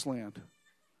promised land.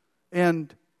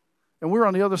 And we were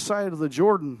on the other side of the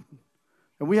Jordan,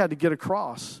 and we had to get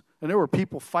across. And there were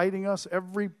people fighting us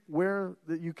everywhere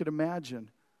that you could imagine.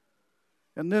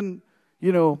 And then,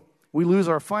 you know, we lose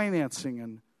our financing,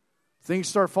 and things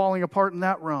start falling apart in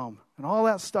that realm. And all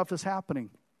that stuff is happening.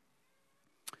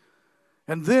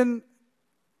 And then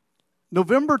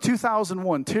November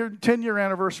 2001, 10-year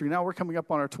anniversary. Now we're coming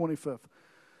up on our 25th.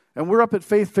 And we're up at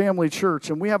Faith Family Church,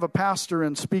 and we have a pastor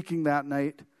in speaking that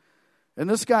night. And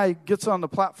this guy gets on the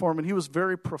platform, and he was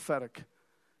very prophetic.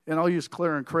 And I'll use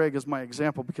Claire and Craig as my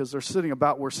example because they're sitting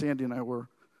about where Sandy and I were.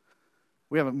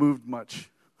 We haven't moved much.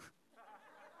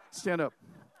 Stand up.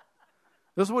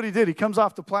 This is what he did. He comes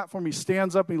off the platform, he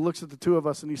stands up, and he looks at the two of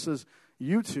us, and he says,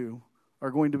 you two are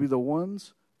going to be the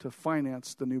ones to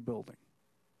finance the new building.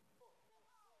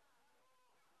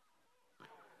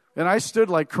 And I stood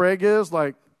like Craig is,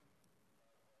 like,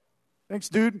 thanks,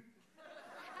 dude.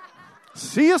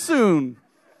 See you soon.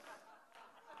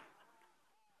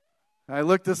 I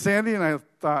looked at Sandy and I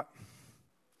thought,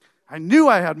 I knew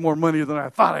I had more money than I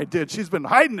thought I did. She's been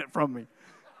hiding it from me.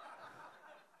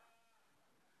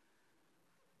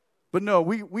 But no,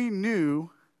 we knew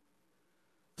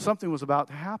something was about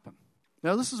to happen.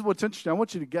 Now, this is what's interesting. I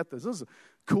want you to get this. This is a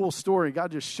cool story.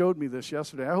 God just showed me this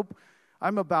yesterday. I hope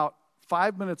I'm about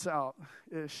 5 minutes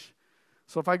out-ish.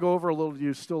 So if I go over a little, do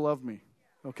you still love me?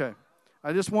 Okay.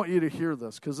 I just want you to hear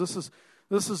this because this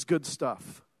is good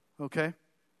stuff. Okay?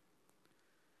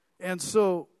 And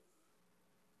so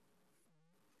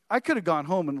I could have gone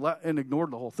home and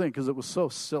ignored the whole thing because it was so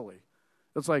silly.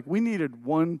 It's like we needed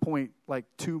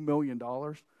 $1.2 million.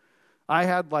 I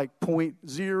had like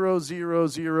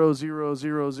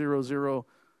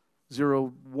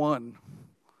 0.000000001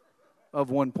 of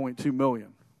 1.2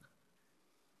 million.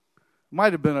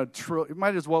 Might have been a trillion. It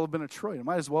might as well have been a trillion. It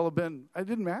might as well have been. It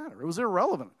didn't matter. It was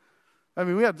irrelevant. I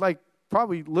mean, we had like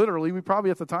probably at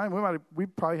the time we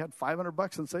probably had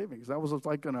 $500 in savings. That was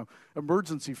like an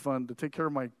emergency fund to take care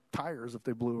of my tires if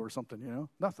they blew or something. You know,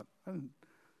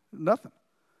 nothing.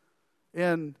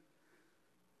 And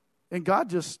God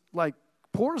just like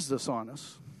pours this on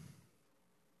us.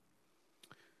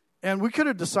 And we could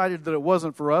have decided that it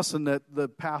wasn't for us and that the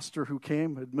pastor who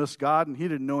came had missed God and he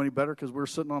didn't know any better because we were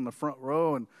sitting on the front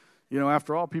row. And, you know,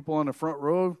 after all, people on the front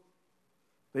row,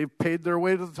 they've paid their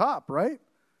way to the top, right?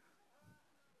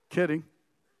 Kidding.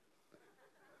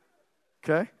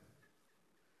 Okay?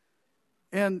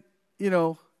 And, you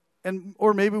know,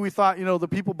 or maybe we thought, you know, the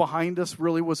people behind us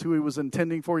really was who he was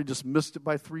intending for. He just missed it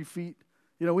by 3 feet.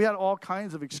 You know, we had all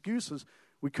kinds of excuses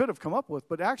we could have come up with,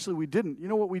 but actually we didn't. You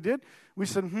know what we did? We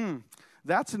said,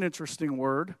 that's an interesting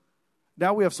word.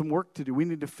 now we have some work to do. We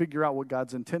need to figure out what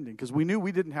God's intending because we knew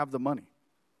we didn't have the money.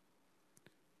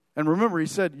 And remember, he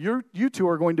said, you two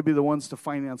are going to be the ones to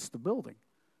finance the building.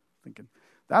 Thinking,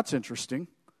 that's interesting.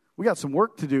 We got some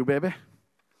work to do, baby.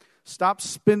 Stop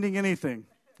spending anything,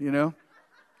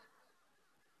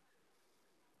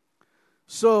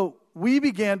 So we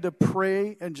began to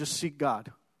pray and just seek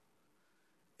God.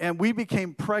 And we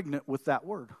became pregnant with that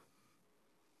word.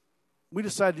 We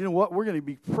decided, you know what, we're going to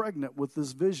be pregnant with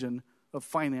this vision of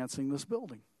financing this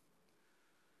building.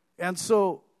 And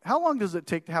so, how long does it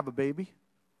take to have a baby?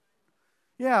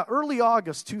 Yeah, early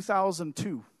August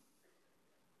 2002.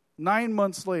 9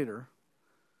 months later,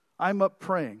 I'm up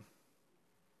praying.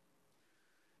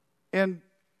 And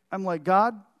I'm like,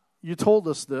 God, you told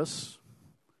us this.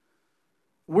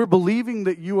 We're believing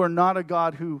that you are not a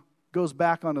God who goes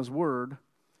back on his word.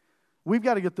 We've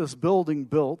got to get this building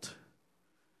built.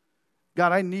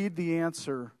 God, I need the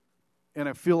answer, and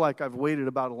I feel like I've waited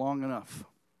about long enough.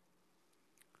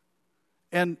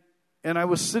 And I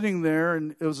was sitting there,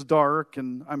 and it was dark,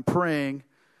 and I'm praying,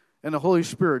 and the Holy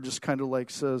Spirit just kind of like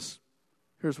says,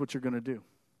 here's what you're going to do.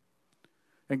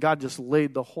 And God just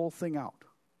laid the whole thing out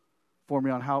for me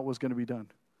on how it was going to be done.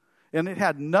 And it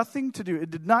had nothing to do,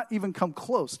 it did not even come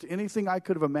close to anything I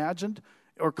could have imagined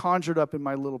or conjured up in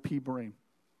my little pea brain.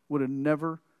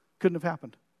 Couldn't have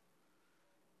happened.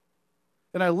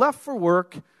 And I left for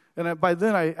work, and by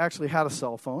then I actually had a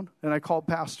cell phone, and I called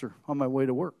Pastor on my way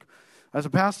to work. I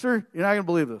said, Pastor, you're not going to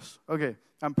believe this. Okay,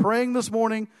 I'm praying this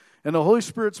morning, and the Holy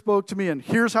Spirit spoke to me, and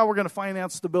here's how we're going to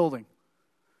finance the building.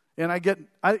 And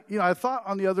I thought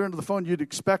on the other end of the phone you'd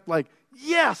expect like,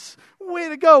 yes, way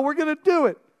to go, we're going to do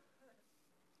it.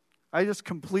 I just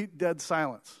complete dead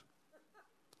silence.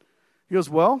 He goes,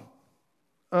 well,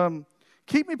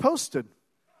 keep me posted.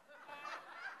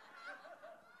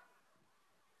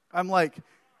 I'm like,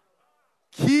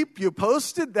 keep you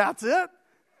posted? That's it?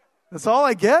 That's all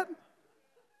I get?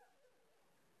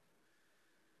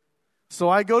 So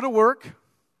I go to work,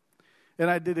 and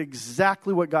I did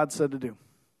exactly what God said to do.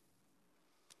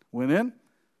 Went in,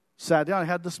 sat down, I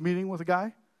had this meeting with a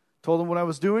guy, told him what I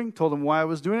was doing, told him why I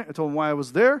was doing it, I told him why I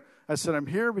was there. I said, I'm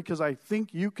here because I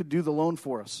think you could do the loan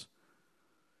for us.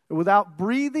 And without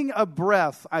breathing a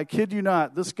breath, I kid you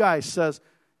not, this guy says,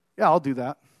 yeah, I'll do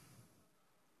that.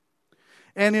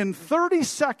 And in 30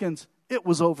 seconds, it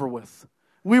was over with.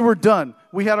 We were done.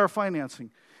 We had our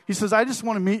financing. He says, I just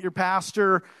want to meet your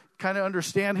pastor, kind of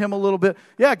understand him a little bit.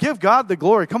 Yeah, give God the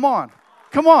glory. Come on.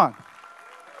 Come on.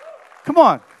 Come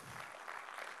on.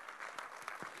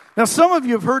 Now, some of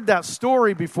you have heard that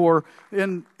story before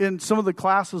in some of the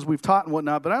classes we've taught and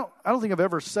whatnot, but I don't think I've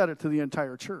ever said it to the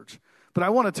entire church. But I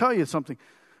want to tell you something.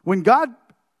 When God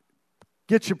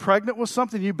gets you pregnant with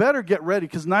something, you better get ready,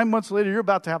 because 9 months later, you're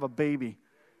about to have a baby.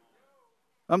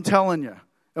 I'm telling you.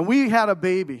 And we had a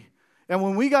baby. And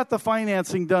when we got the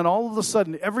financing done, all of a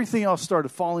sudden, everything else started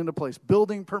falling into place.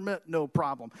 Building permit, no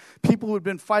problem. People who had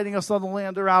been fighting us on the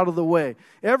land are out of the way.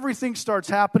 Everything starts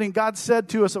happening. God said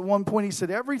to us at one point, he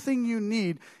said, everything you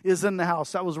need is in the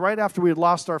house. That was right after we had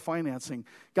lost our financing.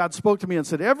 God spoke to me and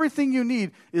said, everything you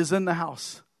need is in the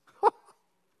house.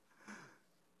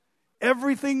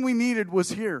 Everything we needed was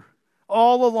here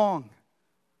all along.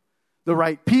 The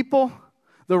right people,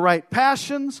 the right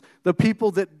passions, the people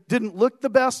that didn't look the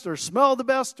best or smell the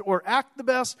best or act the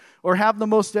best or have the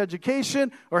most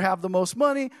education or have the most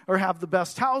money or have the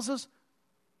best houses.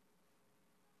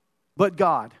 But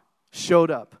God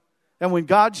showed up. And when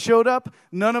God showed up,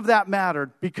 none of that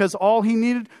mattered, because all he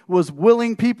needed was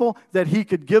willing people that he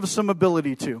could give some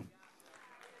ability to.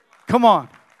 Come on.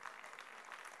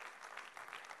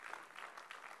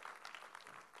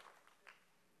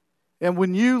 And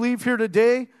when you leave here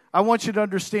today, I want you to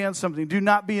understand something. Do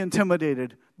not be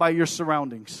intimidated by your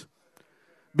surroundings.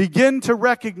 Begin to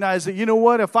recognize that, you know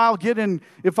what, if I'll get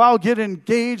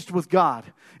engaged with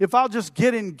God, if I'll just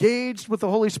get engaged with the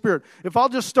Holy Spirit, if I'll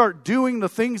just start doing the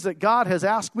things that God has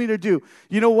asked me to do,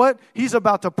 you know what? He's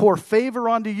about to pour favor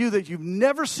onto you that you've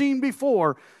never seen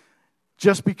before,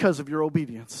 just because of your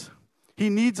obedience.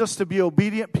 He needs us to be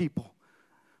obedient people.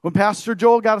 When Pastor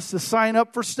Joel got us to sign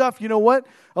up for stuff, you know what?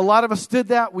 A lot of us did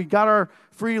that. We got our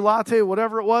free latte,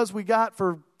 whatever it was we got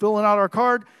for filling out our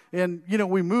card, and, you know,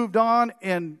 we moved on,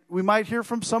 and we might hear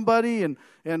from somebody, and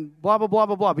blah, blah, blah,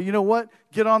 blah, blah. But you know what?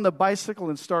 Get on the bicycle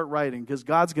and start riding, because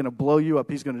God's going to blow you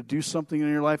up. He's going to do something in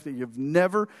your life that you've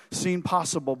never seen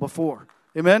possible before.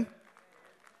 Amen?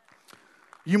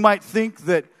 You might think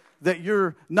that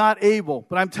you're not able,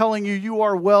 but I'm telling you, you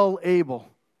are well able.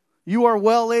 You are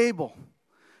well able.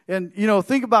 And,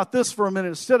 think about this for a minute.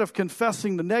 Instead of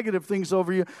confessing the negative things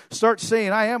over you, start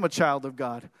saying, I am a child of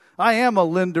God. I am a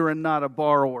lender and not a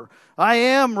borrower. I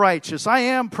am righteous. I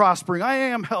am prospering. I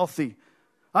am healthy.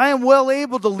 I am well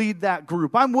able to lead that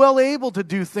group. I'm well able to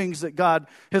do things that God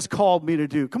has called me to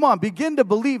do. Come on, begin to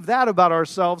believe that about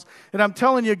ourselves. And I'm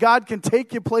telling you, God can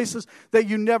take you places that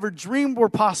you never dreamed were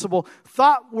possible,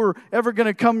 thought were ever going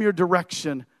to come your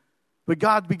direction. But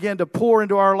God began to pour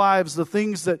into our lives the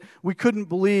things that we couldn't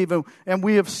believe. And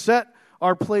we have set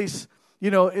our place,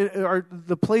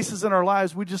 the places in our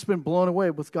lives, we've just been blown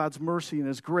away with God's mercy and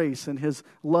His grace and His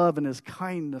love and His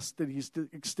kindness that He's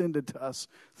extended to us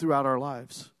throughout our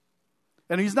lives.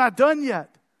 And He's not done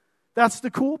yet. That's the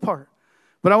cool part.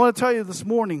 But I want to tell you this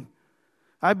morning,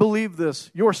 I believe this.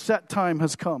 Your set time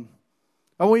has come.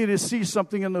 I want you to see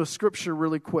something in the scripture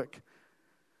really quick.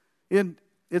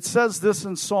 It says this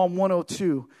in Psalm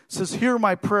 102. It says, hear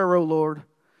my prayer, O Lord,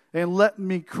 and let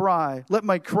my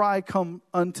cry come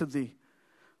unto thee.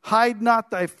 Hide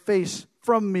not thy face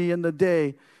from me in the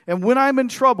day, and when I'm in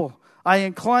trouble, I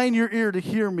incline your ear to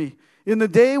hear me. In the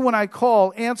day when I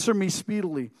call, answer me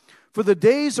speedily. For the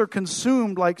days are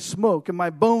consumed like smoke, and my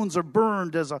bones are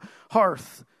burned as a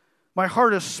hearth. My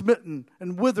heart is smitten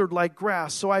and withered like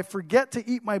grass, so I forget to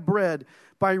eat my bread.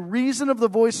 By reason of the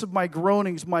voice of my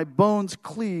groanings, my bones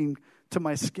cling to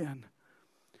my skin.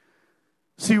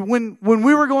 See, when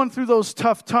we were going through those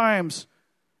tough times,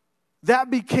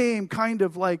 that became kind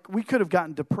of like we could have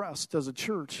gotten depressed as a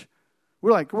church.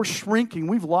 We're shrinking.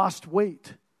 We've lost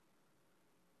weight.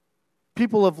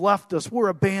 People have left us. We're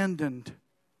abandoned.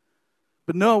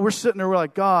 But no, we're sitting there, we're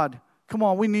like, God, come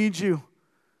on, we need you.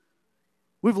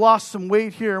 We've lost some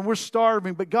weight here and we're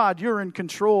starving, but God, you're in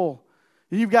control.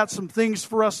 You've got some things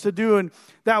for us to do. And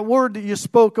that word that you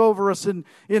spoke over us in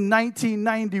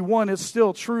 1991 is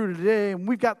still true today. And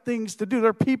we've got things to do. There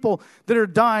are people that are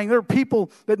dying. There are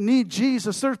people that need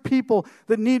Jesus. There are people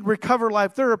that need Recover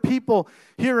Life. There are people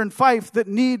here in Fife that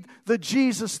need the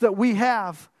Jesus that we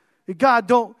have. God,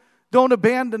 don't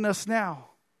abandon us now.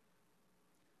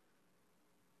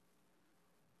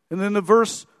 And then the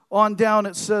verse on down,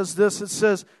 it says this. It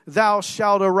says, thou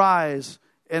shalt arise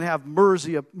and have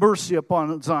mercy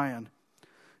upon Zion.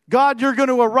 God, you're going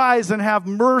to arise and have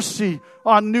mercy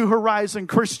on New Horizon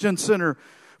Christian Center.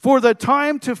 For the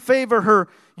time to favor her,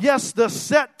 yes, the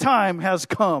set time has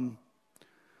come.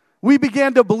 We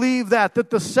began to believe that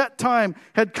the set time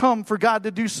had come for God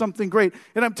to do something great.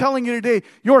 And I'm telling you today,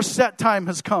 your set time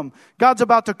has come. God's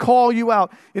about to call you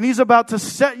out, and He's about to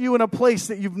set you in a place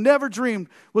that you've never dreamed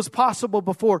was possible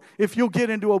before if you'll get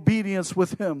into obedience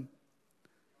with Him.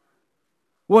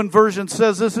 One version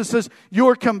says this, it says,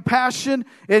 your compassion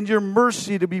and your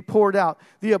mercy to be poured out.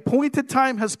 The appointed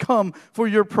time has come for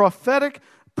your prophetic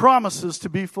promises to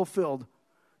be fulfilled.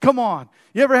 Come on.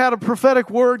 You ever had a prophetic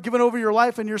word given over your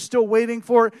life and you're still waiting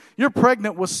for it? You're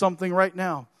pregnant with something right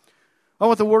now. I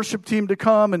want the worship team to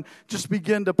come and just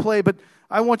begin to play, but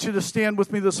I want you to stand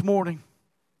with me this morning.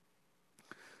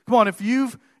 Come on, if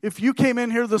you came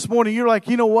in here this morning, you're like,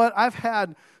 you know what? I've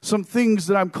had some things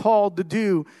that I'm called to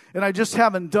do, and I just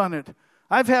haven't done it.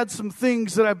 I've had some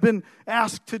things that I've been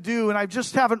asked to do, and I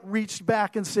just haven't reached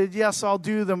back and said, yes, I'll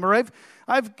do them. Or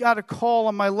I've got a call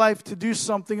on my life to do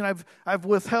something, and I've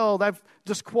withheld. I've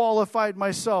disqualified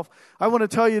myself. I want to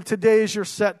tell you, today is your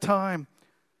set time.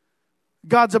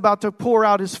 God's about to pour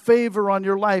out His favor on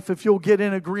your life if you'll get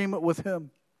in agreement with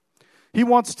Him. He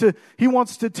wants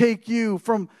to take you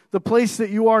from the place that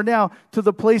you are now to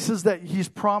the places that He's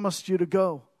promised you to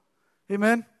go.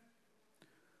 Amen?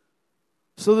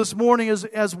 So this morning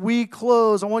as we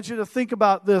close, I want you to think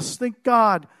about this. Think,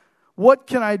 God, what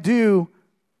can I do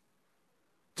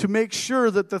to make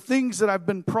sure that the things that I've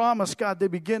been promised, God, they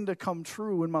begin to come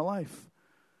true in my life?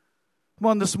 Come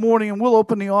on this morning, and we'll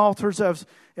open the altars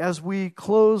as we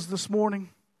close this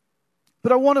morning.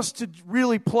 But I want us to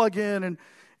really plug in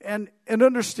and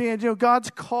understand,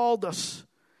 God's called us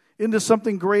into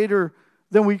something greater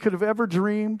than we could have ever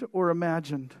dreamed or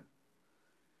imagined.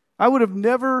 I would have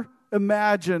never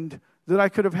imagined that I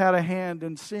could have had a hand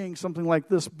in seeing something like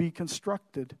this be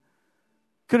constructed.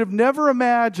 Could have never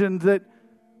imagined that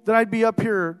I'd be up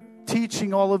here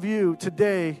teaching all of you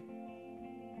today.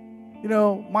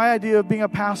 My idea of being a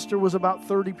pastor was about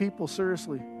 30 people,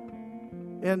 seriously.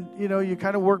 And, you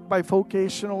kind of work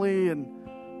bivocationally and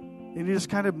you just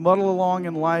kind of muddle along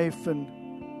in life,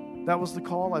 and that was the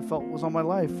call I felt was on my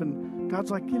life. And God's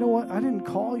like, you know what? I didn't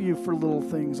call you for little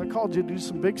things. I called you to do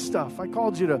some big stuff. I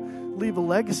called you to leave a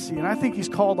legacy. And I think He's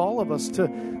called all of us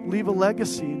to leave a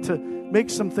legacy, to make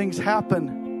some things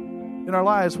happen in our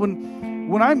lives.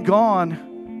 When I'm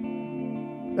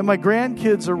gone, And my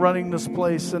grandkids are running this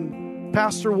place, and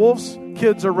Pastor Wolf's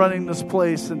kids are running this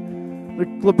place, and the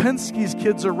Lipinski's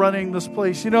kids are running this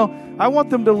place. I want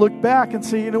them to look back and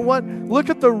say, you know what? Look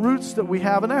at the roots that we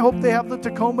have, and I hope they have the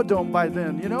Tacoma Dome by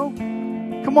then,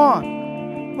 Come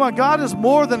on. God is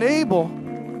more than able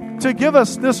to give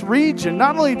us this region,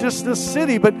 not only just this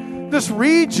city, but this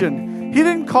region. He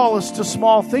didn't call us to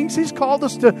small things. He's called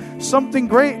us to something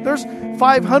great. There's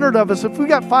 500 of us. If we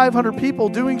got 500 people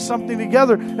doing something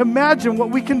together, imagine what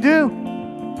we can do.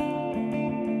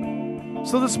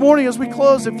 So this morning as we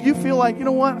close, if you feel like, you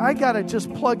know what, I got to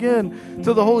just plug in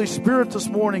to the Holy Spirit this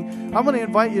morning, I'm going to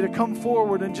invite you to come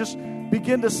forward and just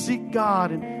begin to seek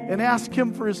God and ask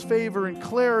Him for His favor and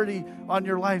clarity on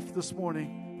your life this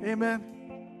morning.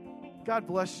 Amen. God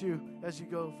bless you as you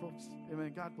go, folks.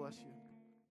 Amen. God bless you.